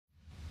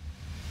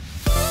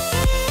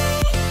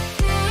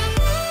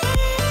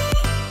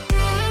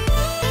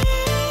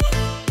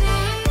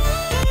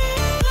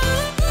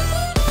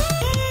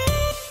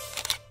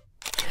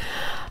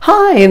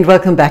Hi and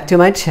welcome back to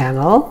my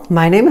channel.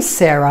 My name is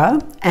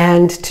Sarah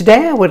and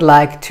today I would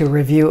like to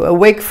review a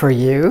wig for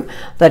you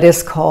that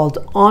is called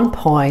On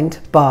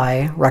Point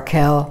by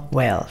Raquel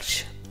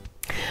Welch.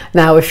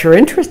 Now if you're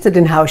interested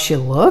in how she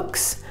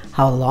looks,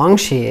 how long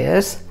she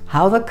is,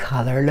 how the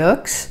color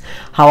looks,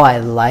 how I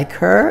like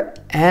her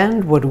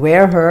and would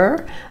wear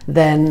her,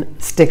 then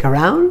stick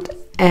around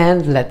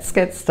and let's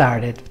get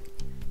started.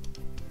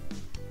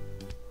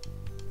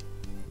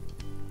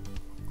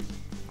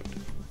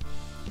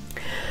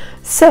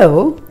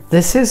 So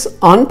this is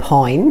On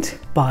Point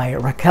by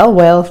Raquel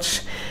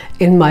Welch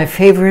in my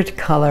favorite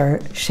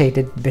color,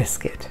 Shaded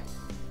Biscuit.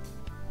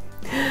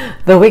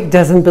 The wig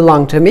doesn't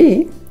belong to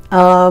me.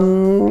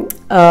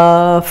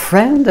 A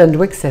friend and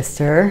wig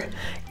sister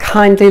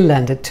kindly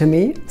lent it to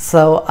me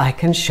so I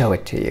can show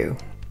it to you.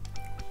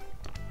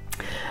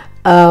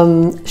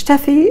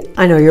 Steffi,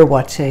 I know you're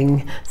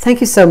watching. Thank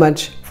you so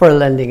much for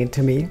lending it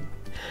to me.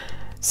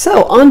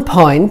 So On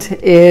Point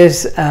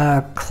is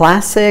a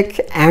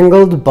classic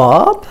angled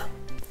bob,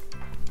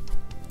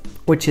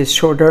 which is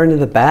shorter in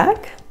the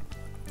back.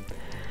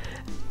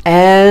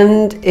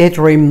 And it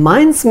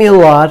reminds me a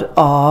lot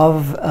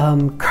of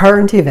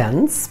Current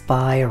Events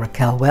by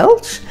Raquel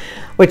Welch,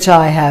 which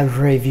I have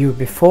reviewed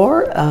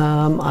before.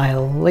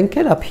 I'll link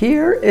it up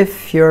here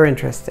if you're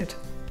interested.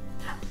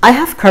 I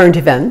have Current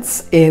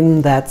Events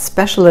in that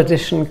special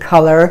edition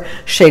color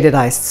Shaded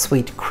Iced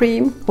Sweet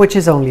Cream, which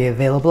is only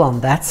available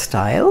on that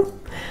style.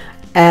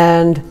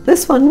 And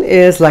this one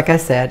is, like I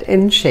said,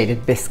 in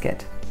Shaded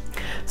Biscuit.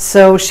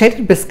 So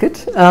Shaded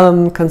Biscuit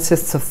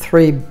consists of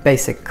three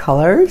basic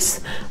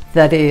colors.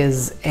 That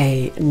is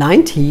a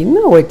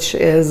 19, which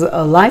is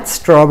a light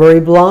strawberry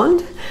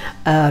blonde,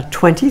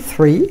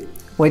 23,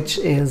 which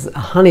is a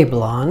honey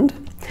blonde,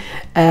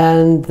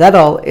 and that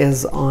all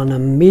is on a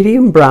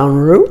medium brown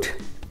root.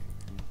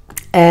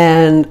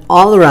 And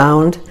all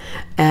around,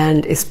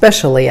 and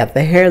especially at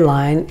the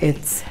hairline,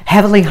 it's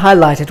heavily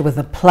highlighted with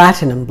a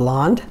platinum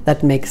blonde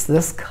that makes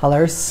this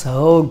color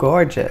so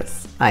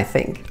gorgeous, I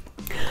think.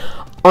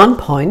 On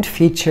Point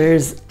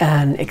features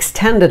an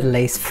extended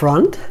lace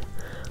front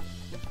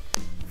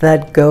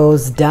that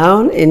goes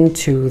down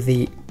into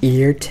the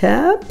ear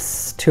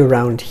tabs to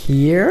around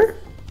here.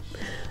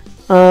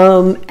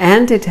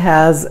 And it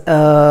has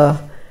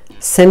a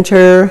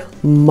center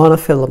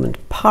monofilament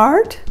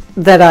part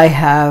that I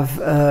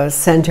have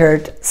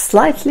centered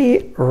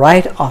slightly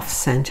right off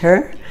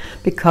center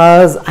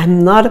because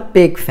I'm not a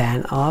big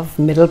fan of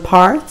middle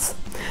parts,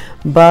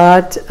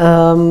 but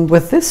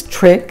with this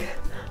trick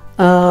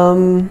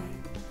you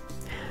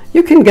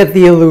can get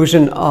the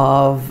illusion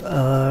of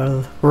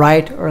a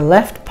right or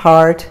left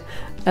part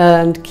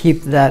and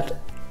keep that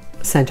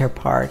center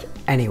part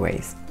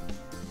anyways.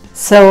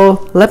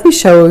 So let me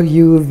show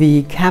you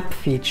the cap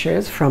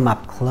features from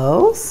up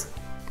close.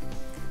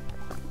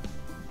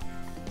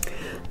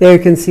 There you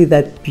can see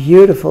that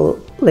beautiful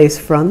lace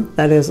front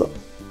that is,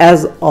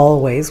 as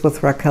always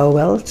with Raquel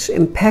Welch,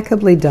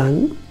 impeccably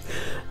done.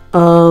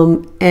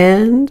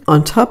 And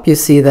on top you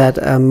see that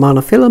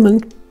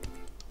monofilament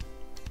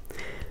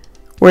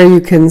where you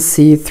can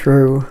see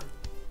through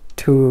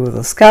to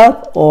the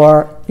scalp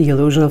or the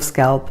illusion of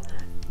scalp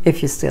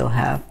if you still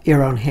have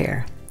your own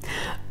hair.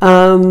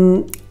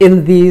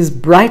 In these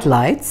bright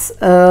lights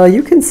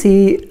you can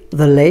see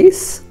the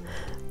lace,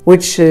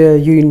 which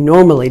you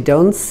normally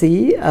don't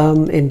see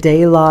in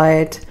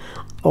daylight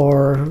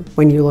or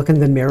when you look in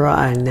the mirror.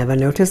 I never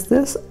noticed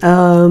this.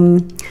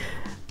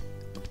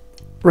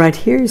 Right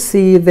here you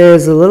see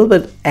there's a little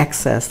bit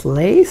excess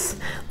lace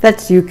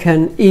that you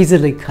can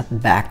easily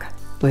cut back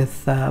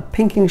with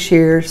pinking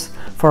shears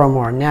for a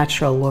more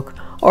natural look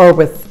or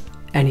with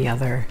any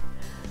other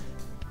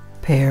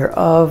pair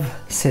of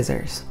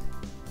scissors.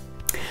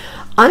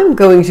 I'm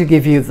going to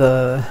give you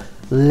the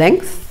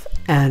length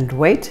and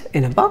weight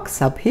in a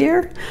box up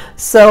here,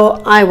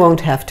 so I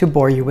won't have to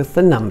bore you with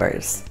the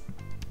numbers.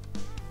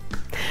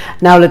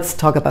 Now let's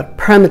talk about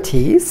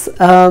permatease.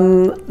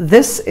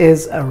 This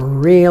is a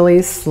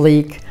really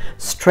sleek,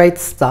 straight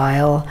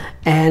style,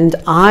 and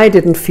I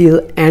didn't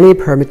feel any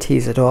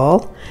permatease at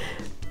all.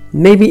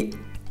 Maybe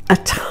a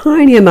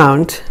tiny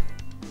amount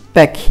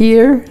back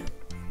here,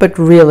 but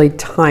really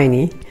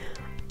tiny.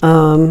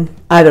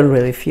 I don't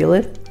really feel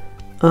it.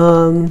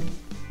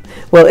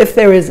 Well, if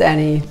there is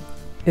any,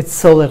 it's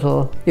so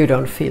little you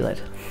don't feel it.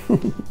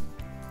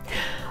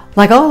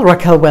 Like all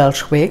Raquel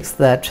Welch wigs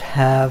that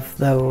have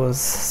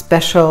those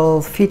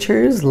special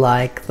features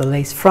like the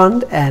lace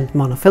front and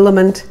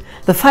monofilament,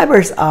 the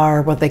fibers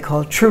are what they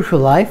call true to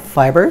life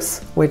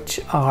fibers, which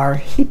are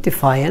heat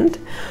defiant.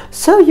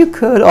 So you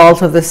could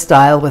alter the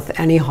style with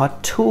any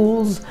hot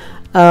tools.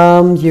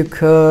 You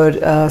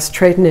could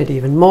straighten it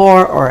even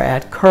more or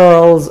add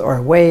curls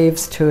or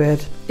waves to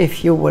it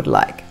if you would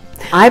like.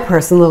 I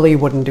personally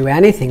wouldn't do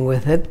anything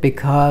with it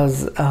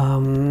because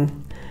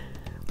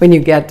when you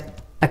get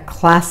a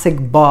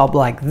classic bob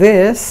like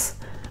this,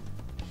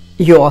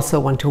 you also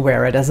want to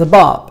wear it as a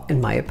bob, in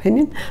my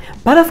opinion.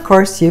 But of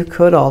course you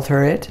could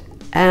alter it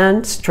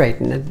and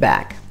straighten it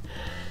back.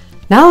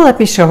 Now let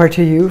me show her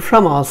to you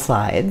from all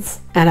sides.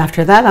 And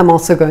after that, I'm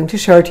also going to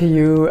show her to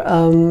you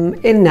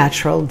in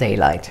natural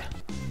daylight.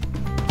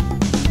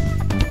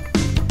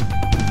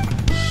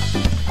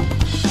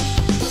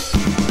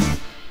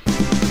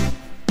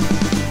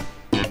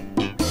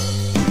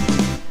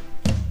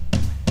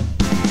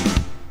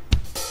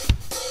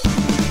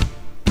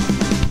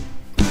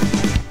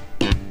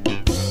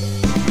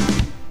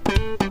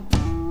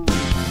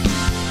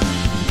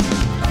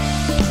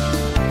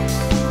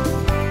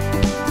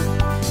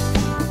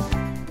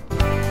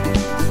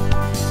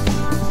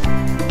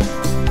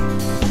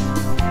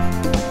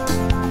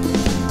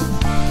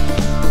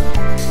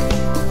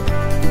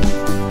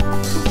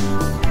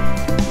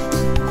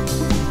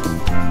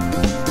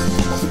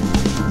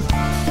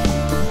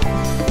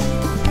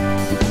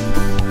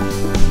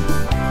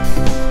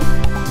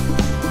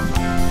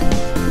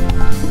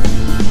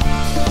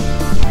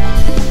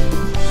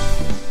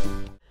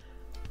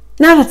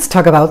 Now let's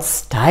talk about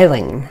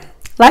styling.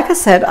 Like I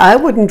said, I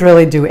wouldn't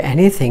really do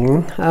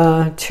anything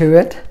to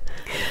it,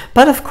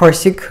 but of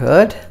course you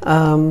could.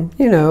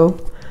 You know,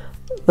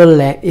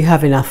 you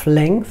have enough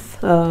length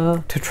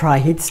to try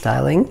heat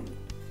styling.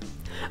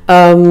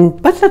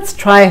 But let's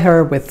try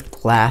her with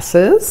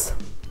glasses,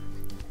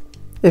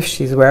 if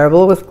she's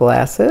wearable with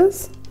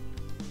glasses.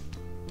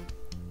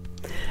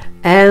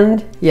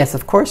 And yes,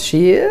 of course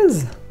she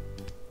is.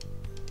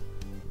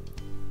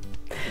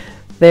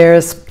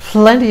 There's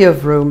plenty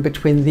of room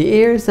between the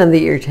ears and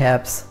the ear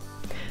tabs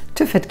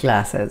to fit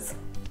glasses.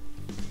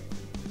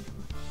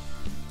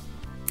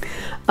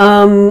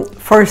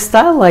 For a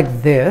style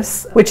like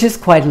this, which is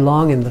quite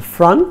long in the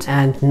front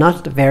and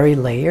not very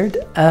layered,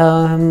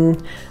 On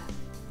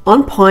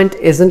Point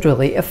isn't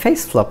really a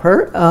face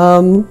flipper.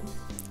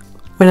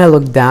 When I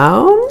look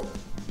down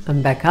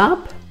and back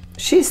up,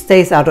 she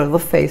stays out of the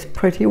face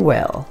pretty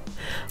well.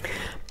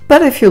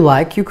 But if you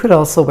like, you could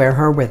also wear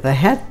her with a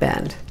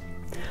headband.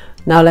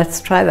 Now let's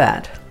try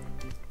that.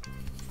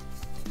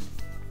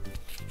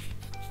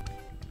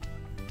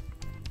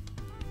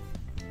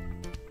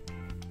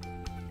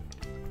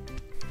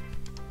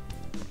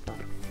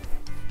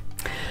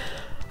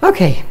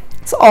 Okay,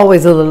 it's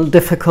always a little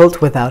difficult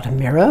without a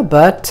mirror,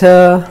 but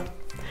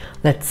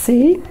let's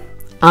see.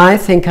 I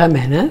think I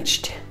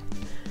managed.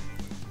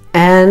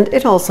 And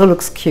it also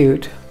looks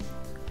cute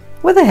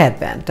with a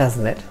headband,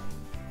 doesn't it?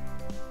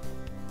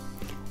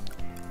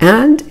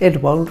 And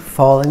it won't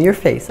fall in your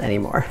face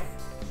anymore.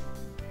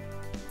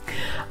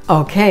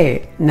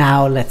 Okay,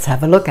 now let's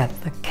have a look at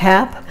the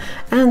cap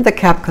and the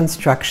cap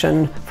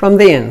construction from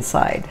the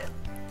inside.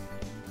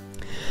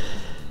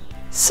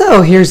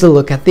 So here's a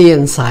look at the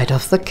inside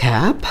of the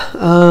cap.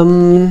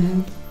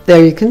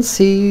 There you can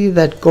see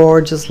that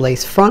gorgeous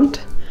lace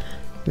front.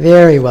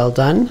 Very well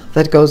done.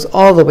 That goes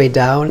all the way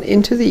down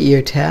into the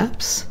ear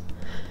tabs,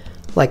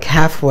 like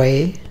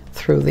halfway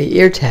through the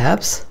ear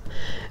tabs.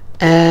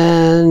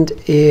 And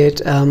it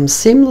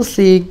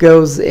seamlessly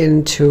goes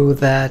into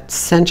that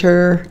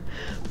center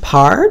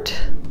part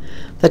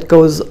that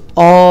goes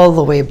all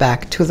the way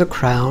back to the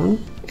crown.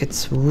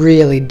 It's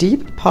really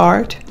deep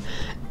part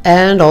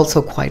and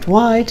also quite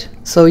wide,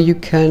 so you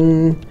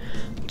can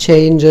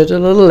change it a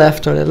little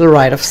left or a little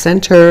right of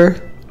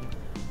center.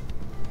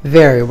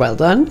 Very well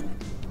done.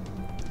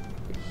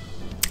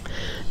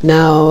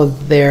 Now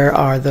there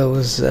are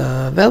those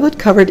velvet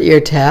covered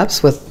ear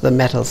tabs with the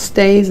metal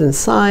stays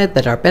inside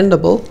that are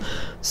bendable,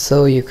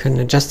 so you can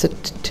adjust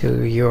it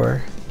to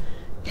your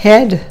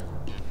head.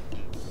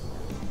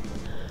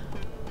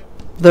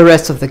 The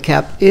rest of the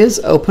cap is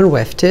open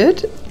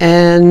wefted,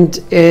 and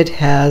it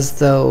has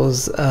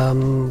those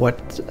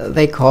what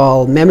they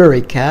call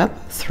memory cap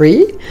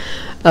 3,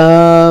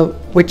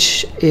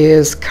 which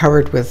is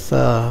covered with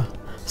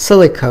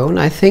silicone,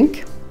 I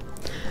think.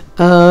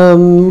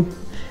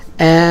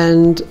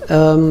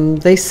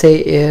 They say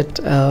it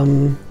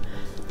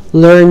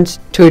learns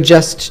to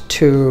adjust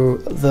to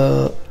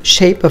the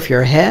shape of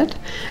your head,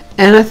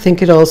 and I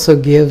think it also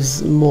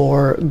gives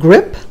more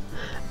grip,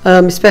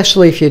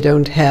 especially if you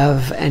don't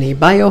have any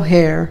bio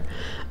hair,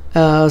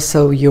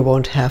 so you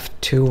won't have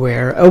to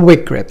wear a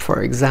wig grip,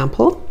 for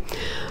example.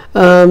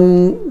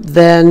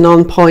 Then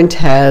On Point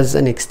has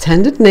an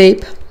extended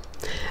nape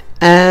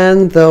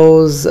and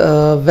those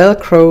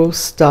Velcro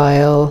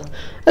style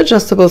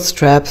adjustable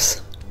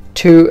straps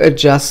to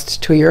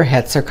adjust to your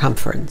head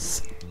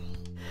circumference.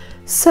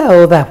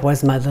 So that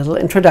was my little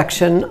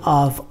introduction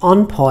of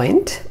On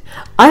Point.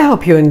 I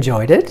hope you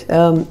enjoyed it.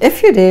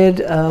 If you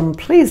did,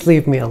 please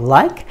leave me a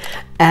like,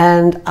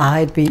 and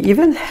I'd be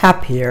even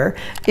happier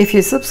if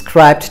you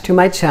subscribed to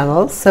my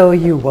channel so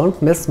you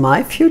won't miss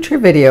my future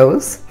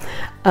videos.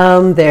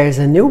 There's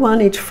a new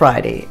one each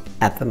Friday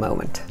at the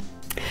moment.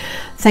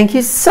 Thank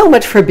you so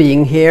much for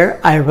being here.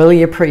 I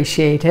really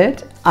appreciate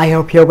it. I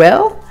hope you're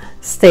well.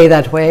 Stay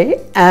that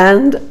way,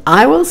 and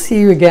I will see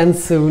you again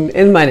soon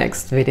in my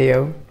next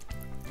video.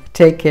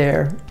 Take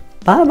care.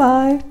 Bye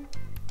bye.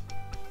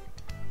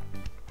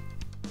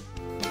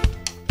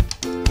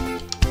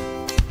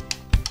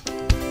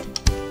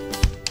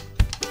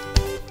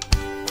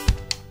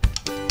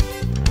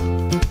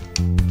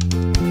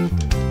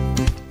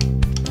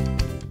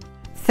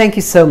 Thank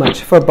you so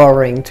much for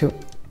borrowing to.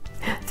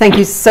 Thank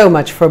you so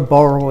much for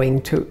borrowing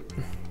to.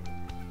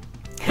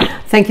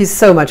 Thank you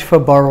so much for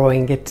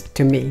borrowing it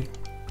to me.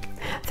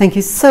 Thank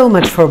you so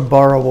much for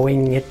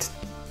borrowing it.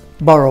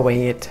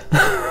 Borrowing it.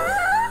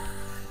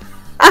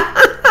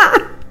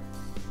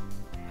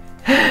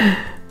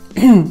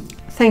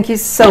 Thank you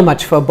so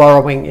much for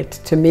borrowing it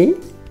to me.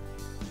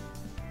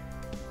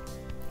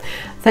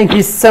 Thank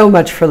you so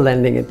much for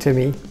lending it to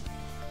me.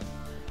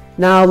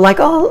 Now, like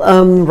all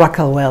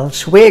Raquel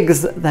Welch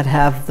wigs that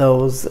have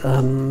those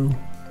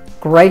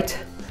great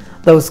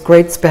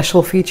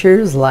special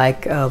features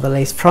like the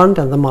lace front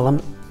and the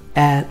mullet,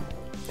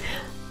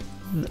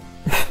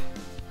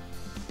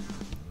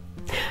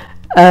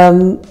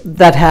 and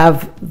that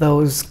have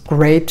those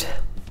great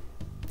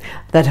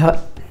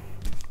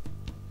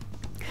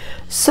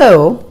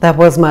so that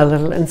was my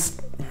little